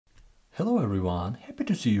Hello everyone, happy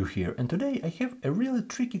to see you here, and today I have a really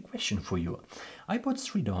tricky question for you. I bought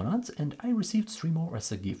 3 donuts and I received 3 more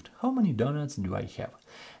as a gift. How many donuts do I have?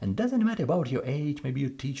 And doesn't matter about your age, maybe you're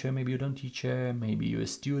a teacher, maybe you don't teacher, maybe you're a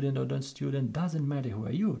student or don't student, doesn't matter who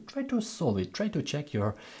are you. Try to solve it, try to check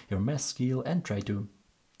your math skill and try to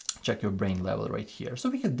check your brain level right here. So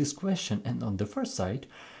we have this question, and on the first side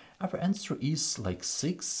our answer is like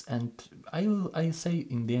 6, and I'll say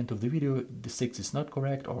in the end of the video the 6 is not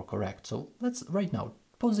correct or correct. So let's right now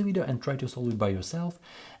pause the video and try to solve it by yourself.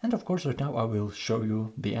 And of course right now I will show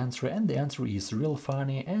you the answer, and the answer is real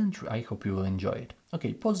funny and I hope you will enjoy it.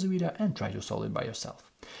 Okay, pause the video and try to solve it by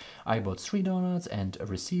yourself. I bought 3 donuts and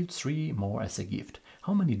received 3 more as a gift.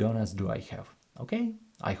 How many donuts do I have? Okay,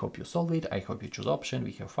 I hope you solve it. I hope you choose option.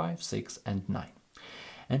 We have 5, 6 and 9.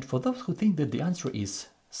 And for those who think that the answer is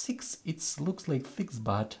 6, it looks like 6,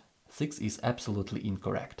 but 6 is absolutely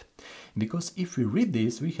incorrect. Because if we read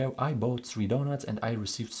this, we have I bought 3 donuts and I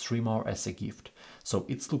received 3 more as a gift. So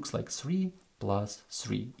it looks like 3 plus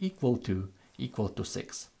 3 equal to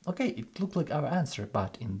 6. Okay, it looks like our answer,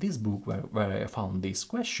 but in this book where I found this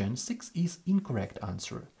question, 6 is incorrect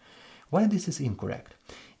answer. Why this is incorrect?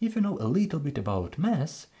 If you know a little bit about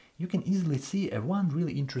math, you can easily see one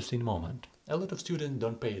really interesting moment. A lot of students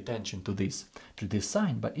don't pay attention to this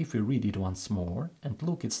sign, but if we read it once more and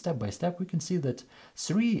look at step by step, we can see that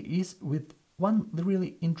 3 is with one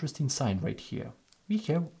really interesting sign right here. We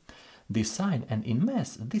have this sign, and in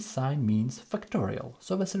math this sign means factorial.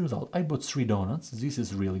 So as a result, I bought 3 donuts, this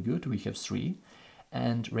is really good, we have 3,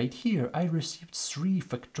 and right here I received 3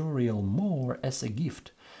 factorial more as a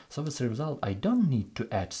gift. So as a result, I don't need to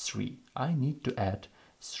add 3, I need to add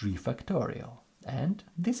 3 factorial. And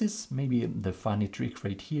this is maybe the funny trick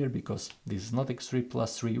right here, because this is not x3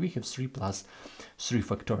 plus 3, we have 3 plus 3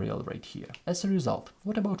 factorial right here. As a result,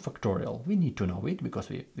 what about factorial? We need to know it, because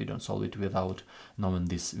we don't solve it without knowing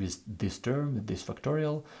this term, with this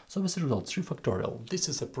factorial. So as a result, 3 factorial, this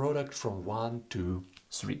is a product from 1 to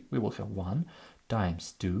 3. We will have 1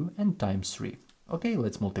 times 2 and times 3. Okay,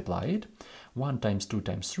 let's multiply it. 1 times 2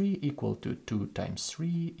 times 3 equal to 2 times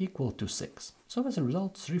 3 equal to 6. So as a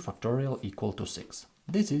result, 3 factorial equal to 6.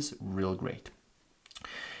 This is real great.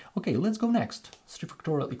 Okay, let's go next. 3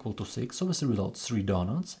 factorial equal to 6. So as a result, 3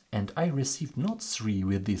 donuts, and I received not 3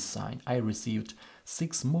 with this sign, I received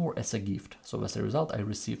 6 more as a gift. So as a result, I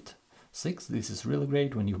received 6. This is really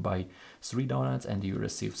great when you buy 3 donuts and you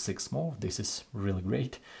receive 6 more. This is really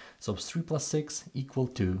great. So 3 plus 6 equal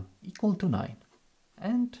to 9.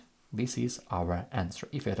 And this is our answer.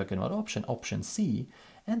 If you're talking about option C,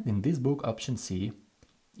 and in this book option C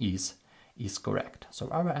is correct. So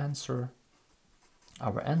our answer,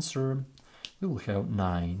 we will have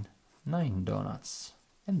 9 donuts,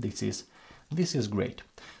 and this is great.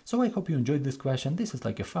 So I hope you enjoyed this question. This is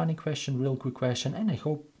like a funny question, real quick question, and I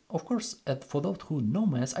hope, of course, for those who know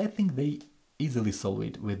math, I think they easily solve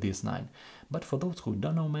it with this 9. But for those who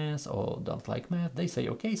don't know math or don't like math, they say,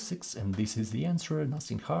 okay, 6, and this is the answer,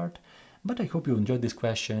 nothing hard. But I hope you enjoyed this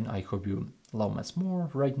question. I hope you love math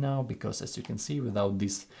more right now, because as you can see, without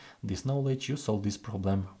this knowledge, you solve this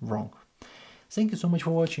problem wrong. Thank you so much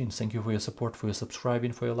for watching. Thank you for your support, for your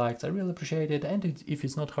subscribing, for your likes. I really appreciate it. And if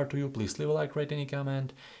it's not hard to you, please leave a like, write any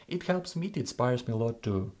comment. It helps me, it inspires me a lot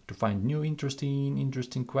to find new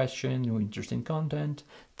interesting question, new interesting content.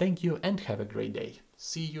 Thank you and have a great day.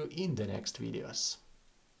 See you in the next videos.